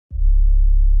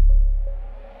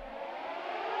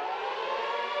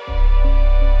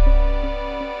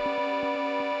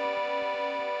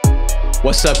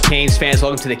What's up, Canes fans?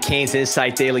 Welcome to the Canes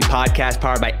Insight Daily Podcast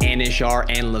powered by Nijel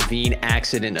and Levine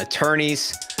Accident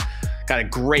Attorneys. Got a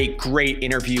great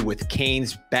interview with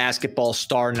Canes basketball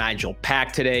star Nijel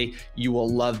Pack today. You will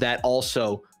love that.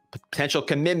 Also, potential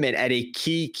commitment at a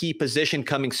key position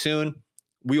coming soon.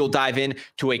 We will dive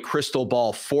into a crystal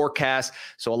ball forecast.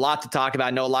 So a lot to talk about.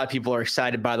 I know a lot of people are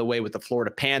excited, by the way, with the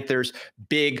Florida Panthers.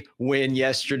 Big win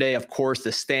yesterday. Of course,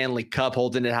 the Stanley Cup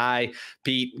holding it high.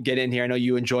 Pete, get in here. I know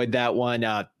you enjoyed that one.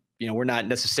 We're not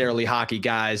necessarily hockey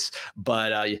guys,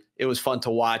 but it was fun to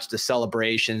watch the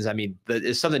celebrations. I mean,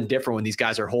 it's something different when these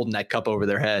guys are holding that cup over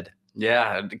their head.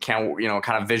 Yeah, kind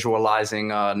of visualizing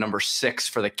number 6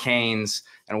 for the Canes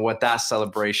and what that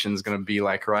celebration is going to be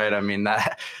like, right? I mean,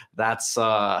 that's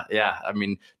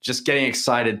just getting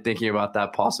excited thinking about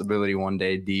that possibility one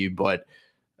day, D. But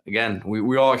again,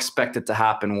 we all expect it to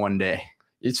happen one day.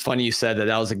 It's funny you said that.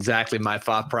 That was exactly my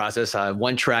thought process.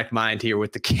 One-track mind here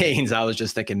with the Canes. I was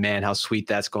just thinking, man, how sweet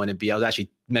that's going to be. I was actually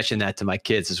mentioning that to my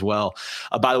kids as well.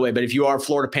 By the way, but if you are a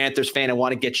Florida Panthers fan and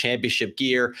want to get championship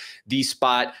gear, the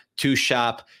spot to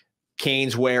shop,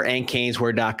 Caneswear and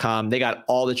caneswear.com. They got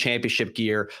all the championship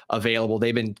gear available.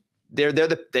 They're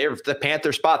the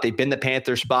Panther spot. They've been the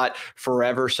Panther spot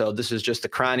forever. So this is just a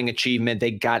crowning achievement.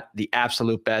 They got the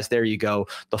absolute best. There you go.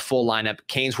 The full lineup,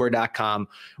 caneswear.com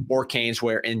or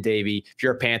Caneswear in Davie. If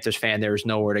you're a Panthers fan, there's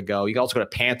nowhere to go. You can also go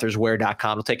to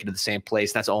pantherswear.com. It'll take you to the same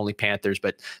place. That's only Panthers,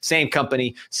 but same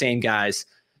company, same guys.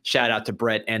 Shout out to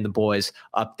Brett and the boys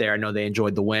up there. I know they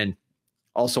enjoyed the win.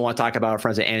 Also want to talk about our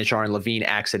friends at Nijel and Levine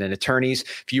Accident Attorneys.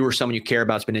 If you or someone you care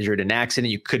about has been injured in an accident,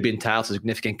 you could be entitled to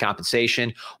significant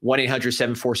compensation.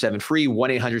 1-800-747-FREE,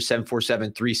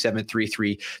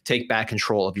 1-800-747-3733. Take back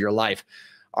control of your life.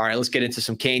 All right, let's get into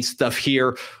some Canes stuff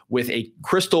here with a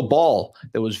crystal ball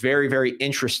that was very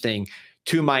interesting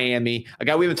to Miami. A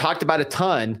guy we haven't talked about a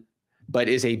ton, but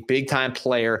is a big-time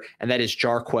player, and that is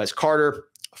Jarquez Carter.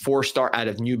 4-star out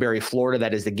of Newberry, Florida.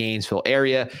 That is the Gainesville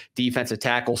area. Defensive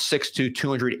tackle, 6'2",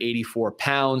 284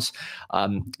 pounds.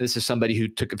 This is somebody who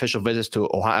took official visits to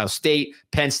Ohio State,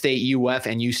 Penn State, UF,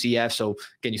 and UCF. So,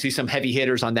 again, you see some heavy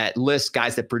hitters on that list,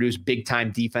 guys that produce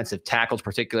big-time defensive tackles,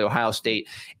 particularly Ohio State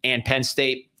and Penn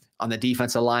State. On the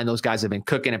defensive line, those guys have been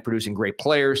cooking and producing great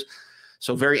players.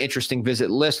 So very interesting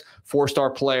visit list.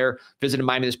 4-star player, visited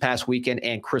Miami this past weekend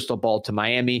and crystal ball to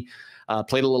Miami.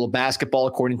 Played a little basketball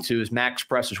according to his Max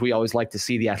Press, which we always like to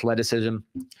see the athleticism.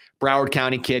 Broward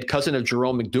County kid, cousin of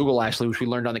Jerome McDougal, actually, which we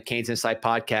learned on the CanesInSight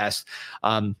podcast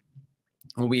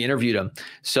when we interviewed him.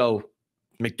 So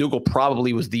McDougal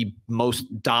probably was the most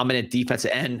dominant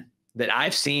defensive end that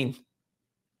I've seen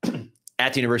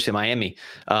at the University of Miami.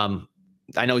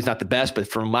 I know he's not the best, but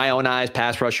from my own eyes,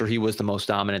 pass rusher, he was the most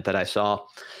dominant that I saw.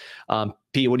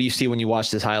 Pete, what do you see when you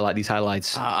watch these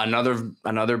highlights?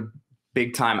 Another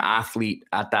big-time athlete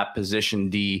at that position,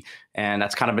 D, and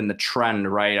that's kind of been the trend,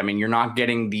 right? I mean, you're not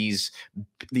getting these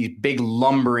big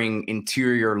lumbering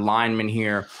interior linemen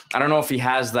here. I don't know if he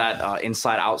has that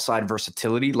inside-outside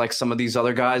versatility like some of these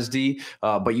other guys, D,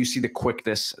 but you see the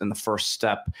quickness in the first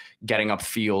step getting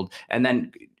upfield, and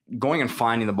then going and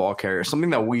finding the ball carrier.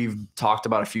 Something that we've talked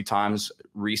about a few times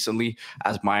recently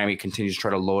as Miami continues to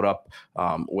try to load up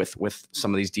with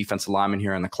some of these defensive linemen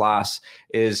here in the class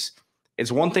is it's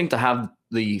one thing to have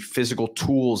the physical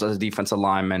tools as a defensive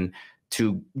lineman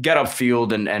to get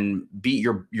upfield and beat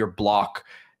your block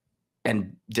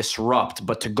and disrupt,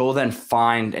 but to go then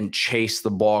find and chase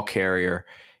the ball carrier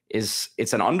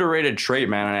it's an underrated trait,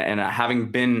 man. And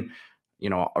having been,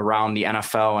 around the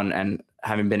NFL and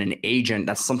having been an agent,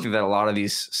 that's something that a lot of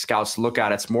these scouts look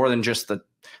at. It's more than just the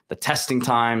testing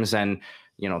times and,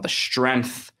 the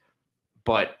strength,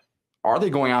 but are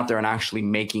they going out there and actually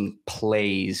making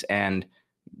plays and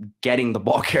getting the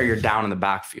ball carrier down in the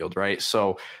backfield, right?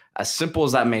 So as simple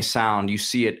as that may sound, you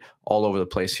see it all over the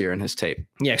place here in his tape.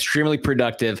 Yeah, extremely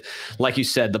productive. Like you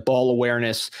said, the ball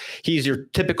awareness. He's your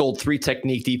typical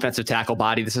 3-technique defensive tackle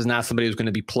body. This is not somebody who's going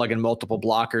to be plugging multiple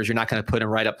blockers. You're not going to put him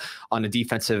right up on a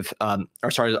defensive,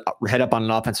 head up on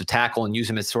an offensive tackle and use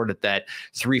him as sort of that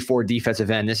 3-4 defensive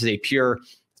end. This is a pure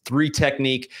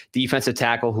 3-technique defensive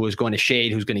tackle who is going to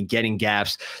shade, who's going to get in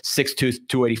gaps, 6'2",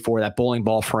 284, that bowling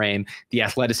ball frame, the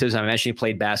athleticism. I mentioned he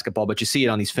played basketball, but you see it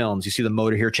on these films. You see the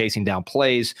motor here chasing down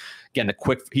plays. Again,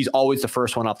 he's always the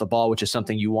first one off the ball, which is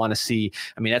something you want to see.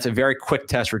 I mean, that's a very quick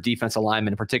test for defensive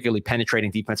linemen, particularly penetrating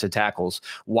defensive tackles.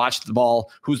 Watch the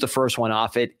ball. Who's the first one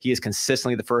off it? He is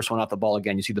consistently the first one off the ball.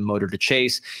 Again, you see the motor to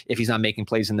chase if he's not making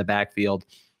plays in the backfield.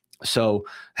 So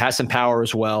has some power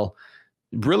as well.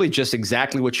 really just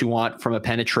exactly what you want from a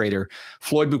penetrator.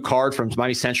 Floyd Boucard from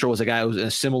Miami Central was a guy who was in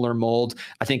a similar mold.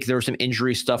 I think there was some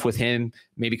injury stuff with him,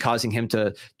 maybe causing him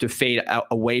to fade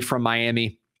away from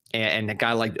Miami, and a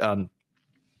guy like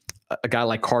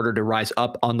Carter to rise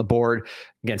up on the board.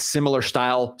 Again, similar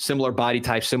style, similar body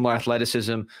type, similar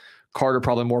athleticism. Carter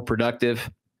probably more productive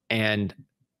and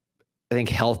I think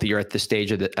healthier at this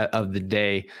stage of the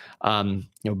day.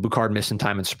 Boucard missing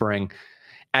time in spring.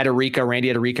 Randy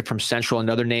Adarica from Central,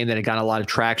 another name that had gotten a lot of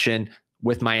traction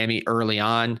with Miami early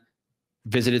on,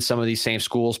 visited some of these same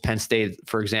schools. Penn State,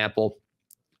 for example,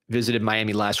 visited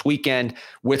Miami last weekend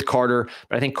with Carter.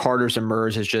 But I think Carter's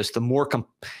emerged as just the more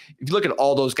if you look at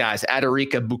all those guys,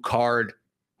 Adarica, Boucard,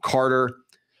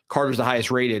 Carter's the highest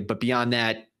rated. But beyond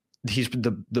that, he's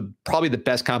probably the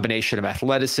best combination of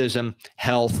athleticism,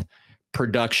 health,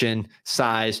 production,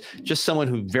 size, just someone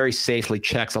who very safely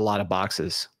checks a lot of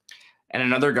boxes. And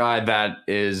another guy that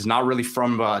is not really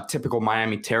from typical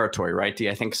Miami territory, right?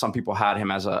 I think some people had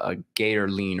him as a Gator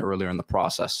lean earlier in the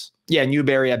process. Yeah,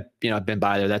 Newberry, I've been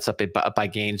by there. That's up by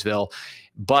Gainesville.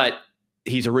 But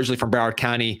he's originally from Broward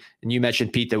County. And you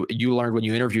mentioned, Pete, that you learned when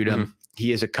you interviewed him, mm-hmm.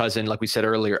 He is a cousin, like we said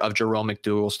earlier, of Jerome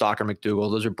McDougal, Stalker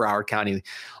McDougal. Those are Broward County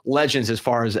legends as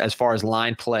far as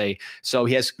line play. So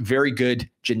he has very good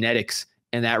genetics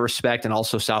in that respect, and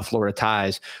also South Florida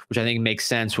ties, which I think makes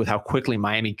sense with how quickly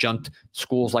Miami jumped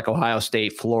schools like Ohio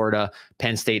State, Florida,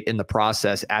 Penn State in the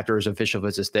process after his official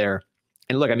visits there.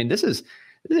 And look, I mean, this is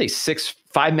a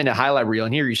 5-minute highlight reel,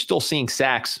 and here you're still seeing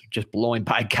sacks just blowing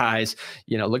by guys.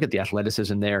 Look at the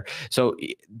athleticism there. So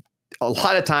a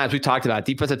lot of times we talked about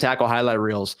defensive tackle highlight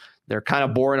reels. They're kind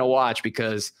of boring to watch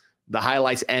because the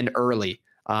highlights end early.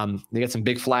 They get some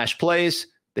big flash plays.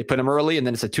 They put him early, and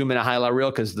then it's a 2-minute highlight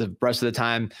reel because the rest of the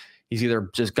time he's either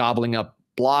just gobbling up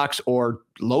blocks or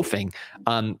loafing.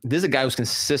 This is a guy who's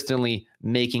consistently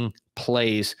making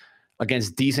plays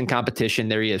against decent competition.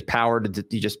 There he is, powered.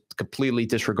 He just completely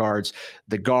disregards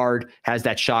the guard, has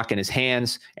that shock in his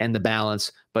hands and the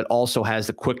balance, but also has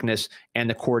the quickness and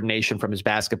the coordination from his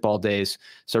basketball days.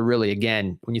 So really,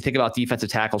 again, when you think about defensive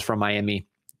tackles from Miami,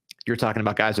 you're talking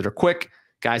about guys that are quick,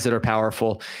 guys that are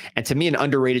powerful. And to me, an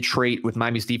underrated trait with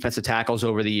Miami's defensive tackles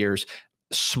over the years,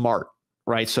 smart,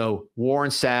 right? So Warren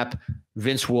Sapp,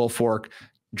 Vince Wilfork,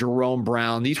 Jerome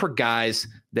Brown, these were guys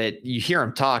that you hear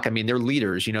them talk. I mean, they're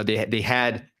leaders. They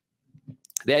had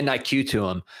an IQ to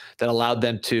them that allowed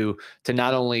them to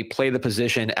not only play the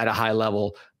position at a high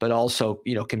level, but also,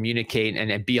 communicate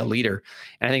and be a leader.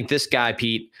 And I think this guy,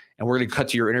 Pete, and we're going to cut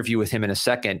to your interview with him in a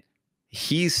second,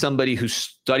 he's somebody who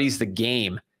studies the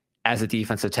game as a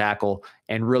defensive tackle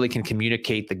and really can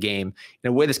communicate the game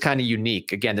in a way that's kind of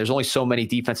unique. Again, there's only so many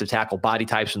defensive tackle body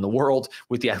types in the world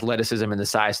with the athleticism and the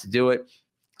size to do it.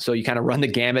 So you kind of run the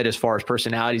gamut as far as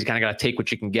personalities. You kind of got to take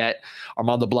what you can get.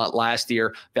 Armando Blunt last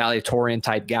year, valedictorian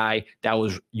type guy that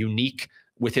was unique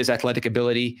with his athletic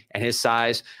ability and his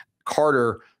size.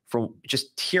 Carter, from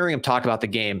just hearing him talk about the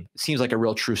game, seems like a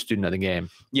real true student of the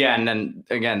game. Yeah, and then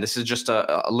again, this is just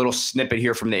a little snippet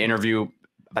here from the interview.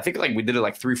 I think we did it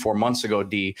 3-4 months ago,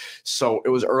 D. So it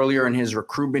was earlier in his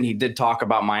recruitment. He did talk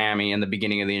about Miami in the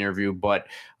beginning of the interview, but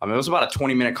it was about a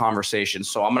 20-minute conversation.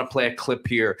 So I'm going to play a clip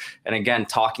here. And again,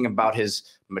 talking about his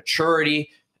maturity,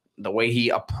 the way he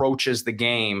approaches the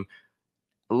game.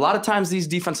 A lot of times these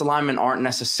defensive linemen aren't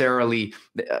necessarily,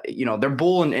 they're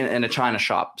bull in a china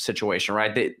shop situation,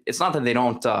 right? It's not that they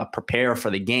don't prepare for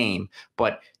the game,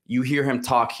 but you hear him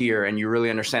talk here and you really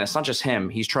understand it's not just him.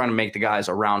 He's trying to make the guys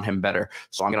around him better.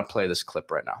 So I'm going to play this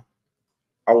clip right now.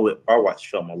 I watch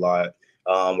film a lot.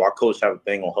 Our coach have a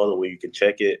thing on Huddle where you can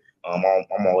check it. I'm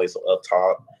always up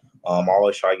top. I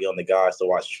always try to get on the guys to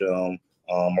watch film.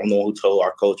 I'm the one who told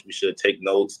our coach we should take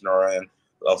notes during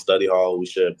study hall. We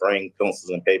should bring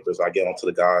pencils and papers. I get onto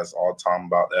the guys all the time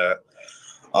about that.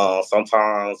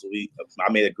 Sometimes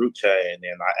I made a group chat and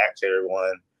then I asked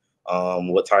everyone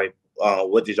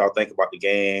what did y'all think about the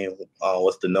game?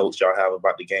 What's the notes y'all have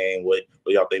about the game? What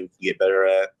y'all think we can get better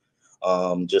at?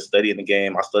 Just studying the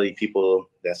game. I study people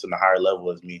that's in a higher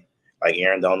level as me, like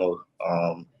Aaron Donald,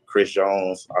 Chris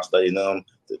Jones. I study them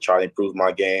to try to improve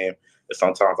my game. And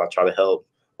sometimes I try to help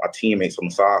my teammates on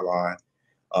the sideline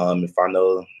if I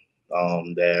know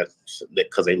that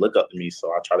because they look up to me.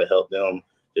 So I try to help them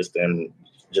just to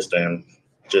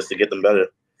get them better.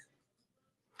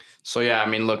 So, yeah, I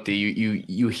mean, look,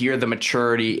 you hear the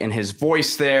maturity in his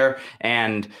voice there.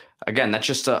 And again, that's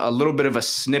just a little bit of a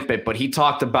snippet. But he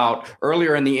talked about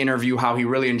earlier in the interview how he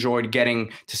really enjoyed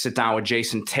getting to sit down with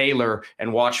Jason Taylor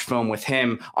and watch film with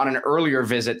him on an earlier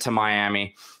visit to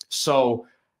Miami. So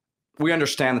we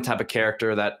understand the type of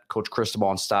character that Coach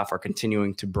Cristobal and staff are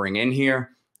continuing to bring in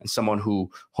here. and someone who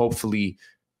hopefully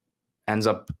ends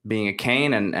up being a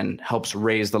Cane and helps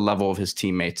raise the level of his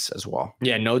teammates as well.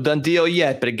 Yeah, no done deal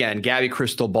yet. But again, Gabby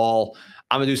crystal ball.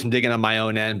 I'm going to do some digging on my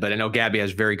own end, but I know Gabby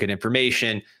has very good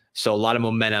information. So a lot of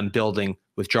momentum building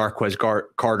with Jarquez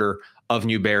Carter of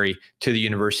Newberry to the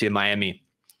University of Miami.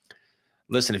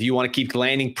 Listen, if you want to keep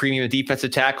landing premium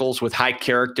defensive tackles with high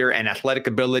character and athletic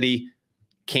ability,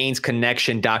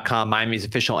 CanesConnection.com, Miami's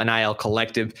official NIL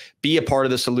collective. Be a part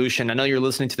of the solution. I know you're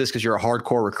listening to this because you're a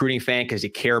hardcore recruiting fan, because you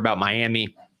care about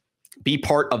Miami. Be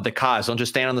part of the cause. Don't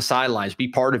just stand on the sidelines. Be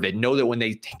part of it. Know that when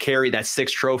they carry that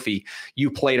 6th trophy, you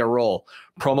played a role.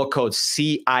 Promo code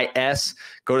CIS.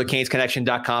 Go to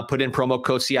CanesConnection.com. Put in promo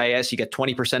code CIS. You get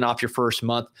 20% off your first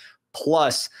month.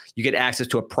 Plus, you get access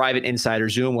to a private insider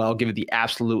Zoom where I'll give you the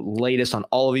absolute latest on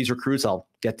all of these recruits. I'll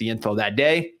get the info that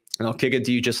day, and I'll kick it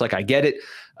to you just like I get it.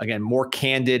 Again, more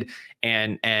candid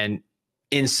and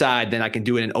inside than I can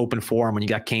do it in open forum when you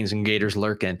got Canes and Gators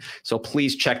lurking. So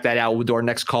please check that out. We'll do our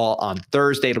next call on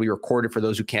Thursday. It'll be recorded for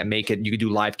those who can't make it. You can do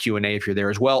live Q&A if you're there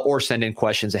as well, or send in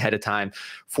questions ahead of time.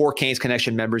 For Canes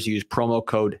Connection members, use promo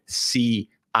code CIS.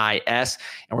 And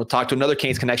we'll talk to another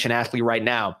Canes Connection athlete right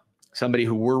now, somebody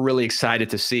who we're really excited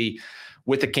to see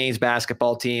with the Canes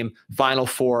basketball team. Final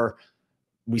Four,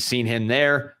 we've seen him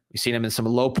there. We've seen him in some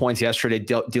low points yesterday,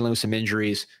 dealing with some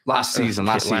injuries. Last season,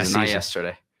 not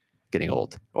yesterday. Getting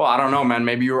old. Well, I don't know, man.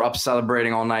 Maybe you were up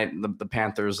celebrating all night. The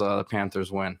Panthers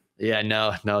win. Yeah,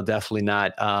 no, definitely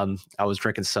not. I was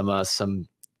drinking some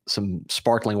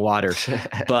sparkling water,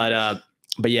 but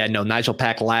yeah, no. Nijel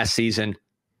Pack last season,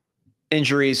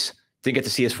 injuries, didn't get to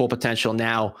see his full potential.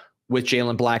 Now with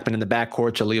Jalen Blackman in the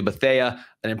backcourt, Jaleel Bethea,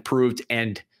 an improved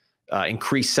and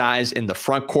increased size in the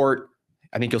front court.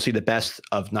 I think you'll see the best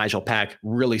of Nijel Pack.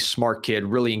 Really smart kid,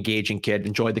 really engaging kid.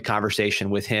 Enjoyed the conversation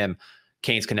with him.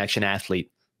 Canes Connection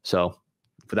athlete. So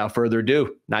without further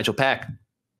ado, Nijel Pack.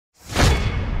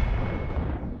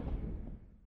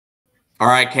 All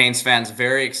right, Canes fans,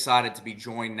 very excited to be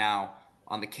joined now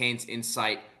on the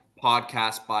CanesInSight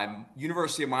podcast by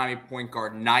University of Miami point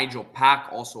guard Nijel Pack,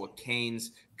 also a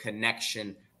Canes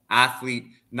Connection athlete.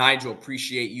 Nijel,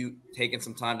 appreciate you taking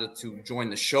some time to join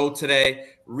the show today.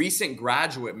 Recent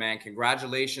graduate, man.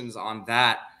 Congratulations on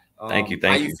that. Thank you.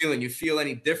 How you feeling? You feel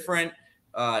any different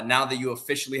now that you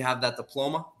officially have that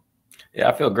diploma? Yeah,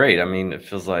 I feel great. I mean, it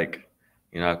feels like,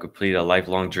 I completed a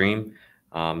lifelong dream.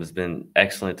 It's been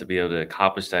excellent to be able to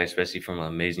accomplish that, especially from an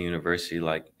amazing university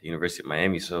like the University of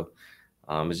Miami. So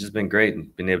it's just been great,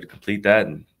 and being able to complete that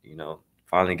and,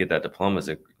 finally get that diploma is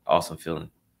an awesome feeling.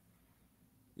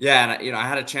 Yeah, and I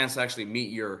had a chance to actually meet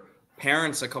your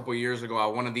parents a couple of years ago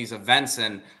at one of these events,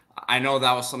 and I know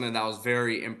that was something that was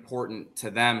very important to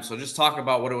them. So just talk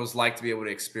about what it was like to be able to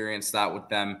experience that with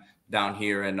them down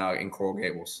here in Coral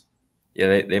Gables.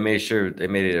 Yeah, they made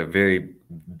it a very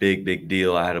big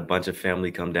deal. I had a bunch of family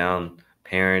come down,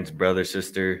 parents, brother,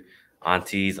 sister,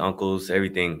 aunties, uncles,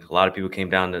 everything. A lot of people came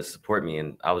down to support me,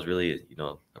 and I was really,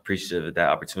 appreciative of that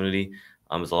opportunity.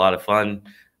 It was a lot of fun.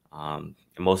 And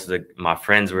most of my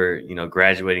friends were,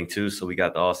 graduating too, so we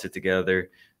got to all sit together.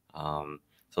 So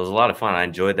it was a lot of fun. I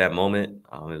enjoyed that moment.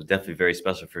 It was definitely very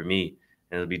special for me,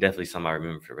 and it'll be definitely something I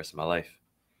remember for the rest of my life.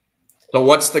 So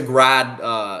what's the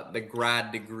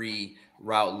grad degree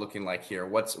route looking like here?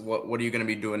 What are you going to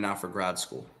be doing now for grad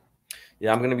school?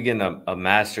 Yeah, I'm going to be getting a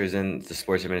master's in the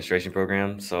sports administration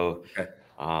program. So okay.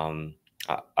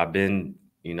 I've been,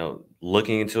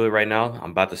 looking into it right now.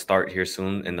 I'm about to start here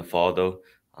soon in the fall, though.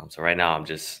 So right now I'm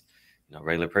just, a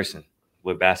regular person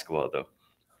with basketball, though.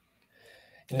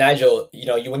 Nijel,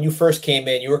 when you first came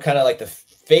in, you were kind of like the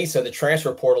face of the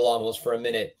transfer portal almost for a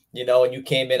minute, and you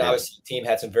came in, yeah. Obviously the team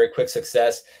had some very quick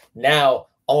success. Now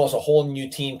almost a whole new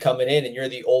team coming in, and you're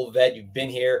the old vet. You've been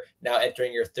here now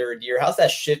entering your 3rd year. How's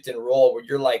that shift in role where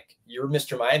you're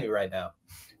Mr. Miami right now?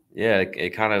 Yeah,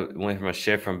 it kind of went from a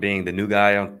shift from being the new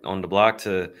guy on the block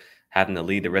to having to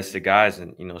lead the rest of the guys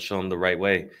and, show them the right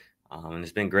way. And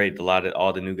it's been great.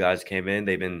 All the new guys came in.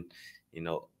 They've been,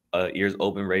 ears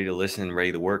open, ready to listen,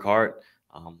 ready to work hard.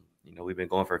 We've been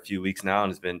going for a few weeks now,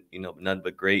 and it's been, nothing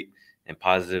but great and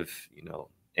positive,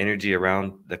 energy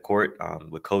around the court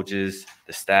with coaches,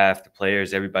 the staff, the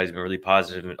players. Everybody's been really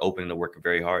positive and open to working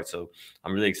very hard. So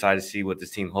I'm really excited to see what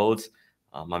this team holds.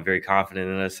 I'm very confident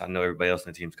in us. I know everybody else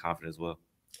on the team's confident as well.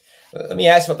 Let me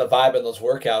ask about the vibe in those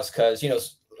workouts, because,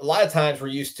 a lot of times we're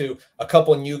used to a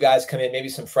couple of new guys come in, maybe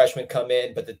some freshmen come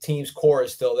in, but the team's core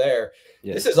is still there.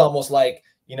 Yeah. This is almost like,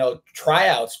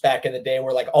 tryouts back in the day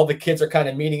where like all the kids are kind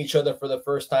of meeting each other for the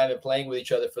first time and playing with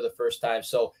each other for the first time.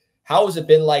 So how has it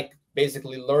been like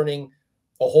basically learning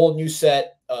a whole new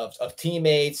set of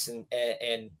teammates and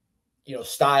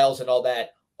styles and all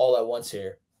that all at once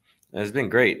here? It's been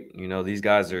great. These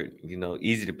guys are,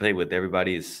 easy to play with.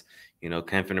 Everybody is,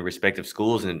 come from the respective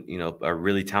schools and, are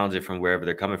really talented from wherever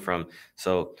they're coming from.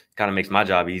 So kind of makes my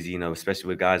job easy, especially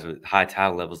with guys with high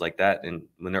talent levels like that. And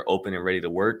when they're open and ready to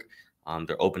work,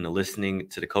 they're open to listening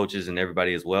to the coaches and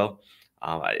everybody as well.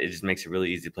 It just makes it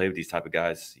really easy to play with these type of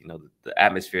guys. The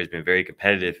atmosphere has been very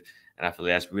competitive. And I feel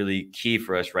like that's really key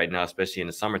for us right now, especially in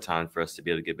the summertime, for us to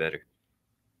be able to get better.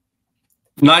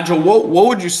 Nigel, what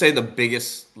would you say the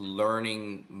biggest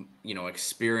learning,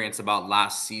 experience about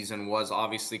last season was?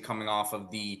 Obviously coming off of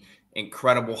the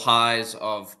incredible highs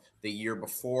of the year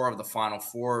before, of the Final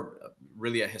Four,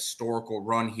 really a historical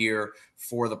run here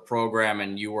for the program,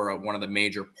 and you were one of the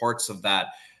major parts of that.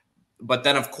 But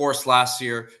then, of course, last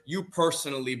year, you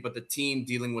personally, but the team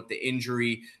dealing with the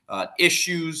injury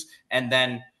issues, and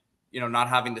then not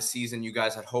having the season you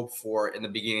guys had hoped for in the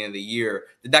beginning of the year.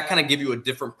 Did that kind of give you a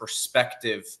different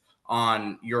perspective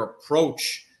on your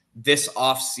approach this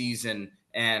offseason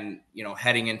and,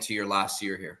 heading into your last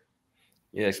year here?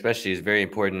 Yeah, especially it's very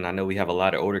important. I know we have a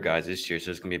lot of older guys this year, so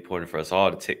it's going to be important for us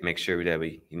all to make sure that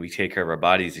we take care of our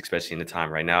bodies, especially in the time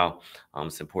right now.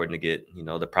 It's important to get,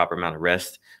 the proper amount of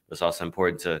rest, but it's also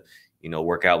important to,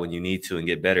 work out when you need to and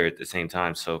get better at the same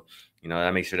time. So,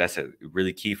 that makes sure that's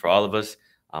really key for all of us.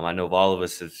 I know all of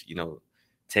us have,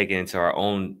 taken into our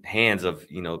own hands of,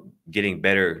 getting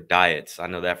better diets. I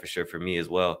know that for sure for me as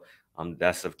well.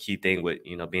 That's a key thing with,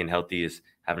 being healthy is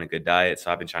having a good diet.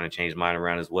 So I've been trying to change mine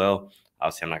around as well.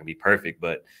 Obviously, I'm not gonna be perfect,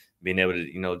 but being able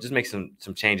to, just make some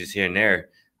changes here and there,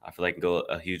 I feel like can go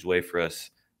a huge way for us.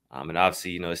 And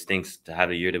obviously, it stinks to have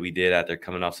a year that we did after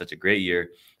coming off such a great year,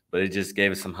 but it just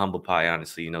gave us some humble pie,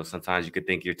 honestly. Sometimes you could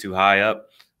think you're too high up.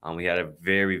 We had a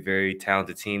very, very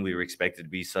talented team. We were expected to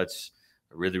be such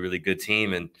a really, really good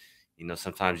team. And,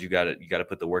 sometimes you gotta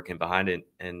put the work in behind it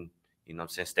and, I'm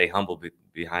saying, stay humble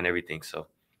behind everything. So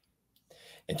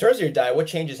in terms of your diet, what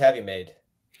changes have you made?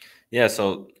 Yeah,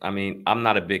 so I'm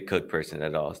not a big cook person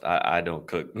at all. I don't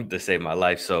cook to save my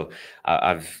life. So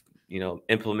I've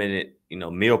implemented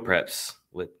meal preps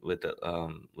with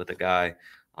a guy.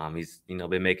 He's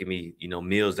been making me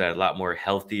meals that are a lot more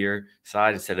healthier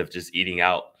side instead of just eating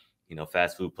out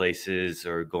fast food places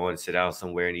or going to sit down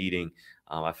somewhere and eating.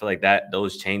 I feel like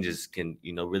those changes can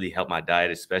really help my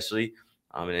diet, especially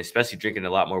and especially drinking a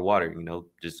lot more water.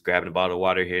 Just grabbing a bottle of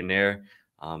water here and there.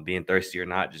 Being thirsty or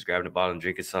not, just grabbing a bottle and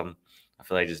drinking something, I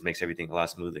feel like it just makes everything a lot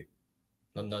smoother.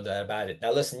 No doubt about it.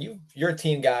 Now, listen, you're a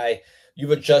team guy.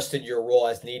 You've adjusted your role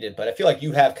as needed, but I feel like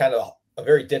you have kind of a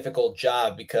very difficult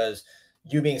job because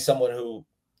you being someone who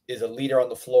is a leader on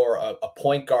the floor, a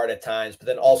point guard at times, but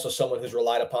then also someone who's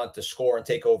relied upon to score and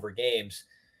take over games.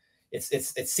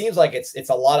 It seems like it's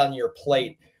a lot on your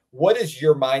plate. What is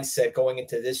your mindset going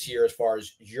into this year as far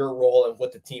as your role and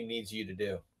what the team needs you to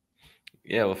do?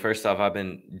 Yeah, well, first off, I've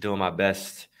been doing my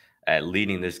best at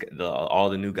leading all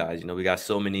the new guys. We got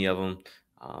so many of them,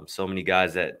 so many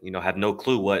guys that have no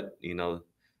clue what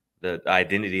the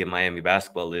identity of Miami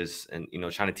basketball is, and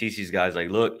trying to teach these guys like,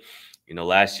 look,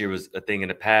 last year was a thing in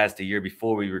the past. The year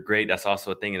before we were great. That's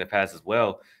also a thing in the past as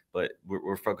well. But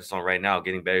we're focused on right now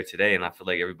getting better today, and I feel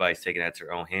like everybody's taking that to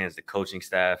their own hands. The coaching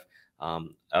staff,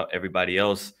 everybody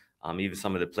else, even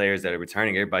some of the players that are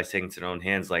returning, everybody's taking it to their own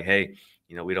hands. Like, hey.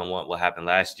 We don't want what happened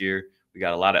last year. We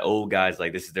got a lot of old guys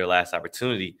like this is their last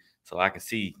opportunity. So I can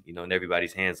see, in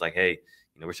everybody's hands like, hey,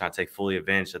 we're trying to take fully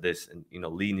advantage of this and,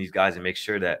 leading these guys and make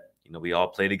sure that, we all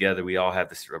play together. We all have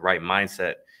this right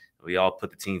mindset. We all put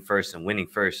the team first and winning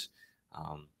first.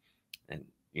 And,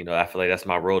 I feel like that's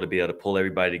my role to be able to pull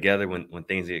everybody together when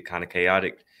things get kind of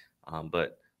chaotic,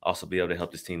 but also be able to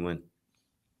help this team win.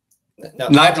 Now,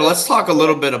 Nigel, let's talk a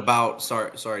little bit about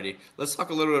sorry, D. Let's talk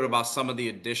a little bit about some of the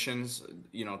additions,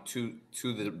 to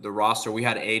the roster. We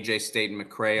had AJ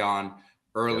Staten-McCray on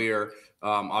earlier. Yep.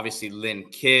 Obviously, Lynn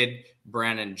Kidd,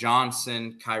 Brandon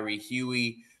Johnson, Kyrie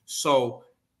Huey. So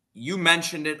you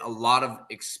mentioned it, a lot of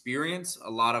experience,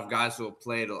 a lot of guys who have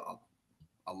played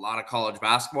a lot of college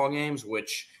basketball games,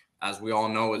 which, as we all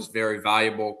know, is very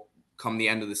valuable come the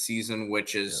end of the season,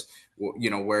 which is,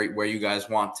 where you guys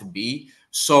want to be.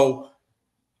 So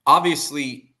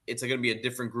obviously it's going to be a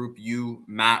different group. You,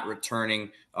 Matt returning,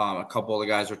 a couple of the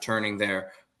guys returning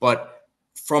there. But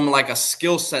from like a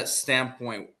skill set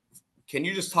standpoint, can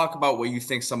you just talk about what you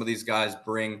think some of these guys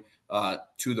bring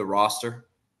to the roster?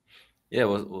 Yeah,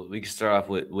 well, we can start off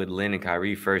with Lynn and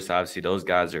Kyrie first. Obviously, those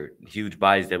guys are huge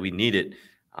bodies that we needed.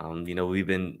 We've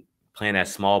been playing that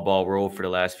small ball role for the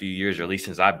last few years, or at least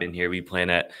since I've been here, we playing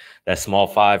that small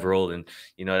five role. And,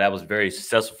 that was very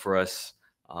successful for us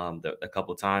a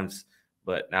couple of times.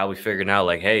 But now we figured out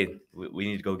like, hey, we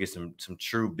need to go get some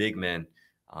true big men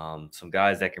some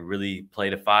guys that can really play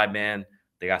the 5-man.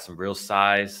 They got some real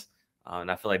size,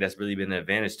 and I feel like that's really been an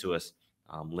advantage to us.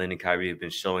 Lynn and Kyrie have been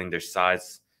showing their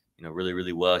size, really,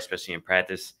 really well, especially in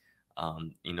practice,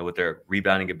 with their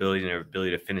rebounding ability and their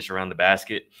ability to finish around the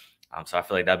basket. So I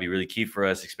feel like that'd be really key for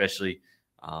us, especially,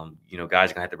 guys are going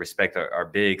to have to respect our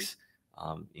bigs,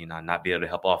 not be able to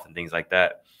help off and things like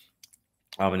that.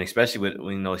 And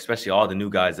especially especially all the new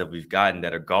guys that we've gotten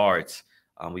that are guards.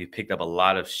 We've picked up a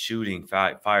lot of shooting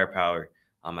firepower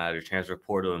out of the transfer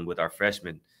portal and with our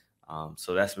freshmen.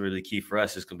 So that's really key for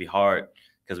us. It's going to be hard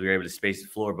because we were able to space the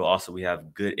floor, but also we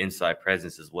have good inside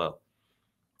presence as well.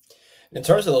 In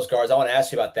terms of those guards, I want to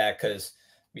ask you about that because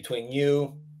between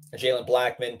you and Jalen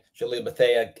Blackman, Jaleel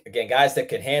Bethea, again, guys that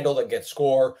can handle, that can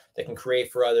score, that can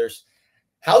create for others.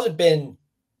 How's it been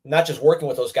not just working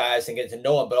with those guys and getting to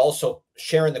know them, but also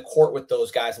sharing the court with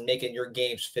those guys and making your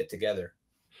games fit together?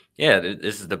 Yeah,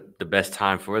 this is the best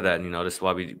time for that. This is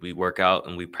why we work out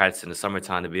and we practice in the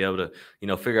summertime to be able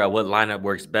to, figure out what lineup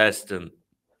works best. And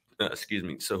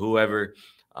so whoever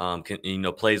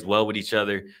can, plays well with each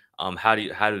other. How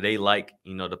do they like,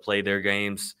 to play their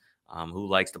games? Who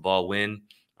likes the ball win?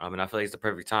 And I feel like it's the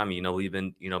perfect time. We've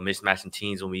been, mismatching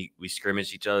teams when we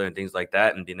scrimmage each other and things like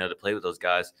that, and being able to play with those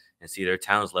guys and see their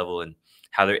talents level and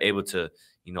how they're able to,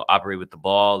 operate with the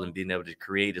ball and being able to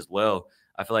create as well.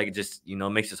 I feel like it just,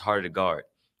 makes us harder to guard.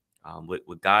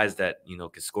 With guys that,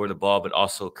 can score the ball, but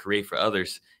also create for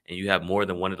others. And you have more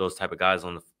than one of those type of guys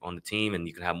on the team, and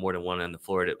you can have more than one on the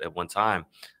floor at one time.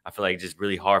 I feel like it's just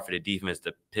really hard for the defense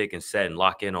to pick and set and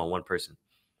lock in on one person.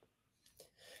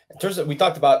 In terms of, we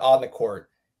talked about on the court,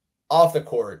 off the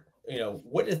court,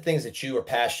 what are the things that you are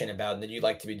passionate about and that you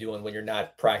like to be doing when you're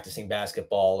not practicing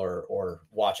basketball or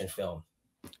watching film?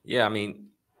 Yeah, I'm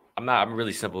a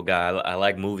really simple guy. I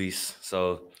like movies.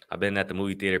 So I've been at the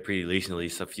movie theater pretty recently.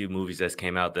 So a few movies that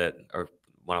came out that are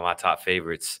one of my top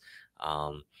favorites.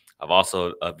 I've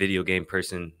also a video game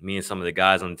person. Me and some of the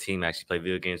guys on the team actually play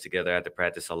video games together. I have to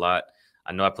practice a lot.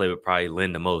 I know I play with probably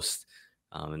Lynn the most.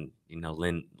 And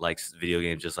Lynn likes video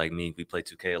games just like me. We play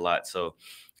 2K a lot. So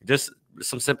just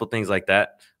some simple things like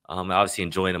that. Obviously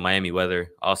enjoying the Miami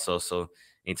weather also. So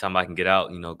anytime I can get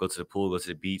out, go to the pool, go to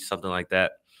the beach, something like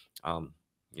that.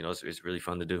 It's really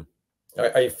fun to do.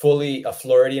 Are you fully a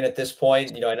Floridian at this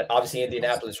point? And obviously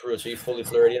Indianapolis roots. Are you fully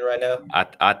Floridian right now?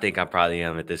 I think I probably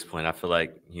am at this point. I feel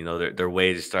like, their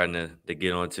ways are starting to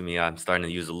get on to me. I'm starting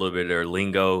to use a little bit of their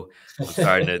lingo. I'm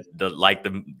starting to like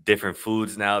the different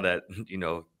foods now that,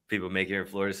 people make here in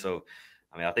Florida. So,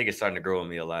 I think it's starting to grow on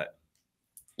me a lot.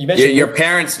 You mentioned your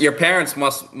parents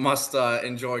must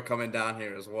enjoy coming down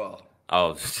here as well.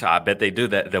 Oh, I bet they do.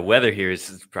 That the weather here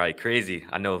is probably crazy.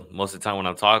 I know most of the time when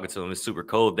I'm talking to them, it's super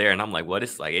cold there, and I'm like, "What?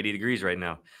 It's like 80 degrees right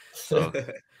now." So,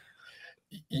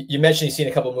 you mentioned you've seen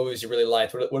a couple of movies you really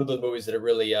liked. What are those movies that are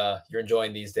really you're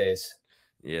enjoying these days?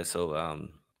 Yeah, so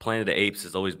Planet of the Apes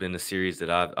has always been a series that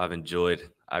I've enjoyed.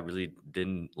 I really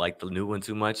didn't like the new one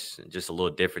too much, just a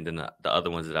little different than the other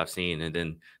ones that I've seen. And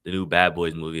then the new Bad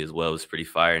Boys movie as well was pretty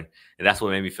fire. And that's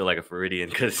what made me feel like a Floridian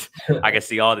because I could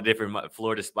see all the different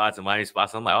Florida spots and Miami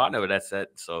spots. I'm like, oh, I know where that's at.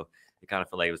 So it kind of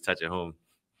felt like it was touching home.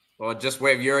 Well, just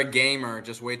wait. If you're a gamer,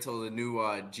 just wait till the new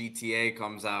GTA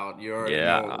comes out. You already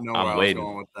know where I was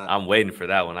going with that. I'm waiting for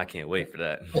that one. I can't wait for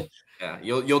that. Yeah,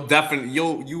 you will definitely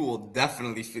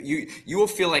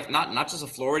feel like not just a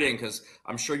Floridian, because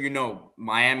I'm sure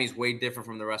Miami's way different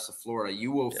from the rest of Florida.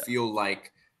 You will feel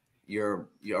like you're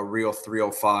a real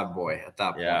 305 boy at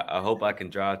that point. Yeah, I hope I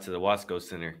can drive to the Wasco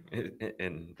Center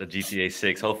in the GTA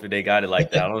 6. Hopefully they got it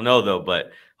like that. I don't know though,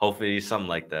 but hopefully it's something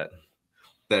like that.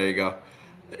 There you go.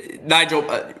 Nigel,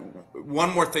 one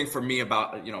more thing for me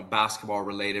about basketball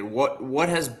related. What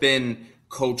has been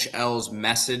Coach L's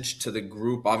message to the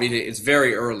group? Obviously, it's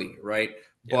very early, right?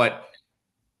 Yeah. But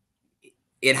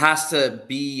it has to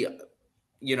be,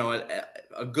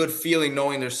 a good feeling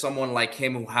knowing there's someone like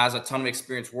him who has a ton of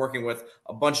experience working with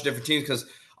a bunch of different teams, because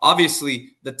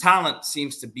obviously the talent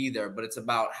seems to be there, but it's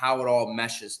about how it all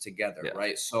meshes together,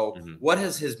 right? So what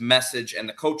has his message and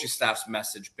the coaching staff's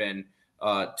message been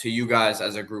to you guys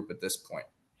as a group at this point?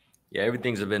 Yeah,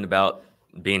 everything's been about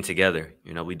being together.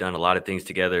 We've done a lot of things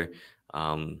together.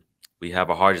 We have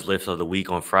our hardest lift of the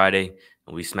week on Friday,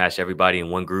 and we smash everybody in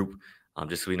one group.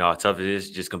 Just so we know how tough it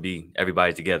is, just going to be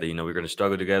everybody together. We're going to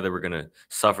struggle together. We're going to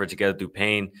suffer together through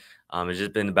pain. It's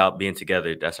just been about being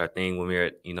together. That's our thing. When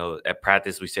we're at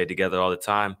practice, we stay together all the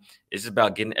time. It's just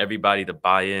about getting everybody to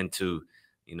buy into,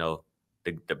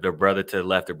 their brother to the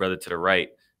left, their brother to the right,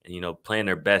 and, playing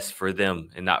their best for them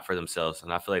and not for themselves.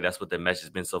 And I feel like that's what the message has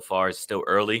been so far. It's still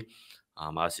early.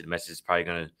 Obviously, the message is probably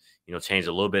going to, change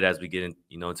a little bit as we get in,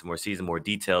 into more season, more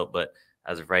detailed. But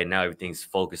as of right now, everything's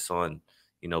focused on,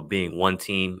 being one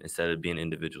team instead of being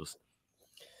individuals.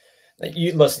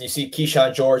 You see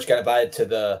Keyshawn George got invited to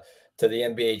the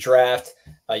NBA draft.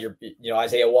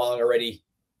 Isaiah Wong already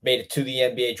made it to the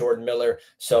NBA, Jordan Miller.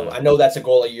 So I know that's a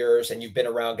goal of yours, and you've been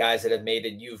around guys that have made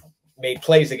it. You've made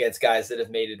plays against guys that have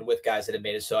made it, with guys that have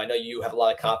made it. So I know you have a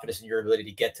lot of confidence in your ability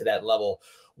to get to that level.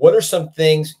 What are some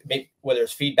things, whether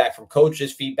it's feedback from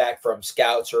coaches, feedback from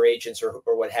scouts or agents or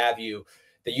what have you,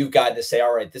 that you've gotten to say,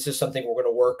 all right, this is something we're going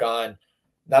to work on,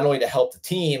 not only to help the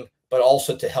team, but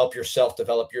also to help yourself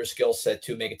develop your skill set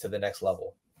to make it to the next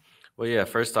level? Well, yeah,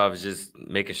 first off is just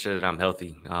making sure that I'm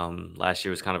healthy. Last year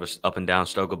was kind of an up and down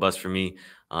struggle bus for me,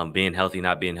 being healthy,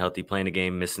 not being healthy, playing a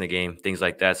game, missing a game, things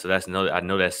like that. So I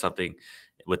know that's something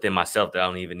within myself that I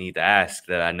don't even need to ask,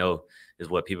 that I know is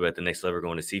what people at the next level are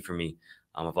going to see from me.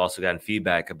 I've also gotten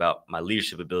feedback about my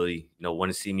leadership ability,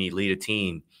 want to see me lead a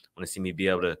team, want to see me be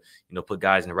able to, put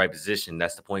guys in the right position.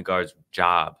 That's the point guard's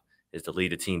job, is to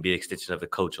lead a team, be an extension of the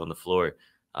coach on the floor.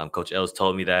 Coach Els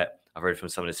told me that. I've heard it from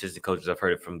some of the assistant coaches. I've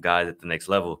heard it from guys at the next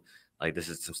level. Like, this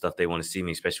is some stuff they want to see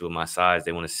me, especially with my size.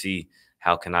 They want to see,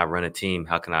 how can I run a team?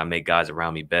 How can I make guys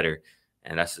around me better?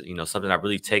 And that's, something I've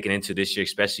really taken into this year,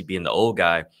 especially being the old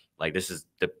guy. Like, this is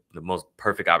the most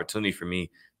perfect opportunity for me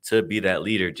to be that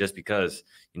leader, just because,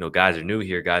 guys are new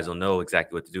here. Guys don't know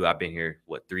exactly what to do. I've been here,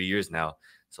 3 years now.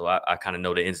 So I kind of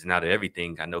know the ins and outs of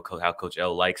everything. I know how Coach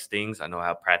L likes things. I know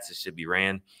how practice should be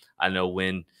ran. I know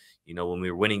when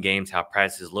we were winning games, how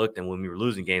practices looked, and when we were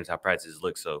losing games, how practices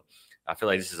looked. So I feel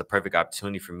like this is a perfect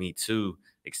opportunity for me to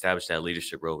establish that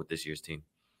leadership role with this year's team.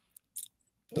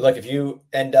 Look, if you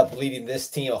end up leading this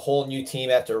team, a whole new team,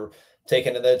 after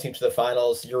taking another team to the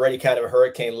finals, you're already kind of a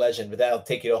Hurricane legend, but that'll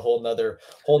take you to a whole nother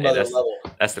level.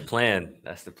 That's the plan.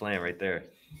 That's the plan right there.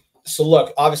 So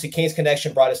look, obviously Canes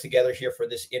Connection brought us together here for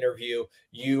this interview.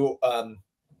 You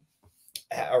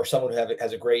or someone who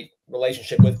has a great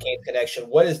relationship with Canes Connection.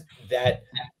 What has that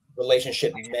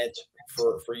relationship meant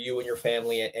for you and your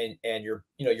family and your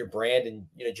your brand and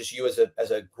just you as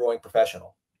a growing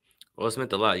professional? Well, it's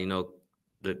meant a lot.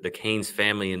 The Canes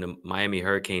family and the Miami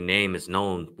Hurricane name is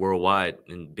known worldwide,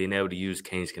 and being able to use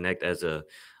Canes Connect as a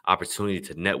opportunity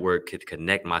to network, to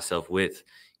connect myself with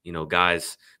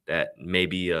guys that may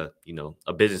be a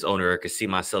business owner, or could see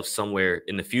myself somewhere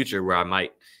in the future where I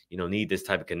might need this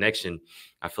type of connection.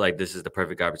 I feel like this is the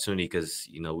perfect opportunity, because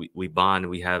we bond,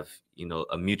 we have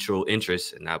a mutual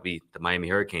interest, and that be the Miami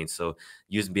Hurricanes. So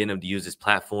being able to use this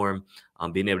platform,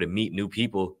 being able to meet new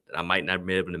people that I might not have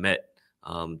been able to met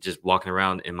just walking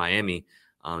around in Miami,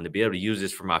 to be able to use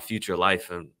this for my future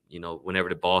life, and whenever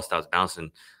the ball stops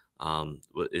bouncing,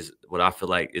 is what I feel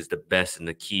like is the best and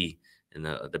the key and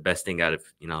the best thing out of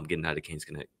I'm getting out of Canes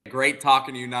Connect. Great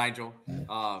talking to you, Nijel.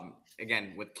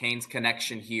 Again, with Canes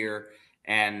Connection here,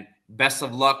 and best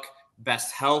of luck,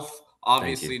 best health,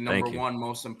 obviously number one,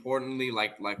 most importantly,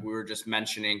 like we were just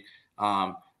mentioning,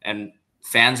 and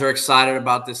fans are excited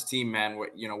about this team, man.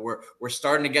 We're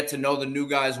starting to get to know the new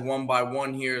guys one by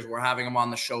one here, as we're having them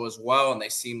on the show as well, and they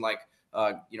seem like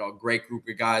a great group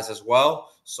of guys as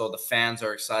well. So the fans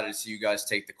are excited to see you guys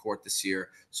take the court this year.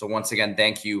 So once again,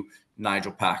 thank you,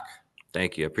 Nijel Pack.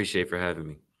 Thank you. I appreciate it for having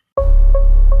me.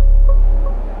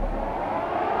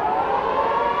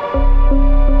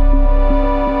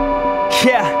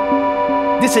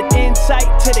 Yeah, this an insight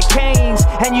to the Canes,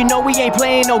 and we ain't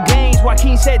playing no games.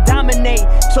 Joaquin said dominate,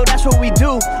 so that's what we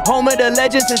do. Home of the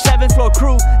legends and 7th floor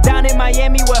crew, down in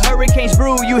Miami where hurricanes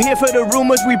brew. You here for the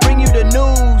rumors, we bring you the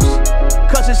news,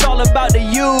 cause it's all about the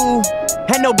you,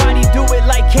 and nobody do it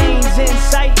like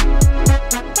CanesInSight.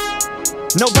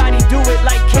 Nobody do it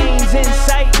like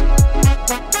CanesInSight.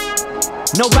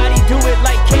 Nobody do it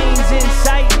like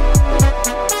CanesInSight.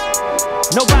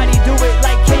 Nobody do it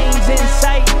like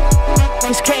CanesInSight.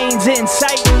 It's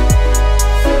CanesInSight.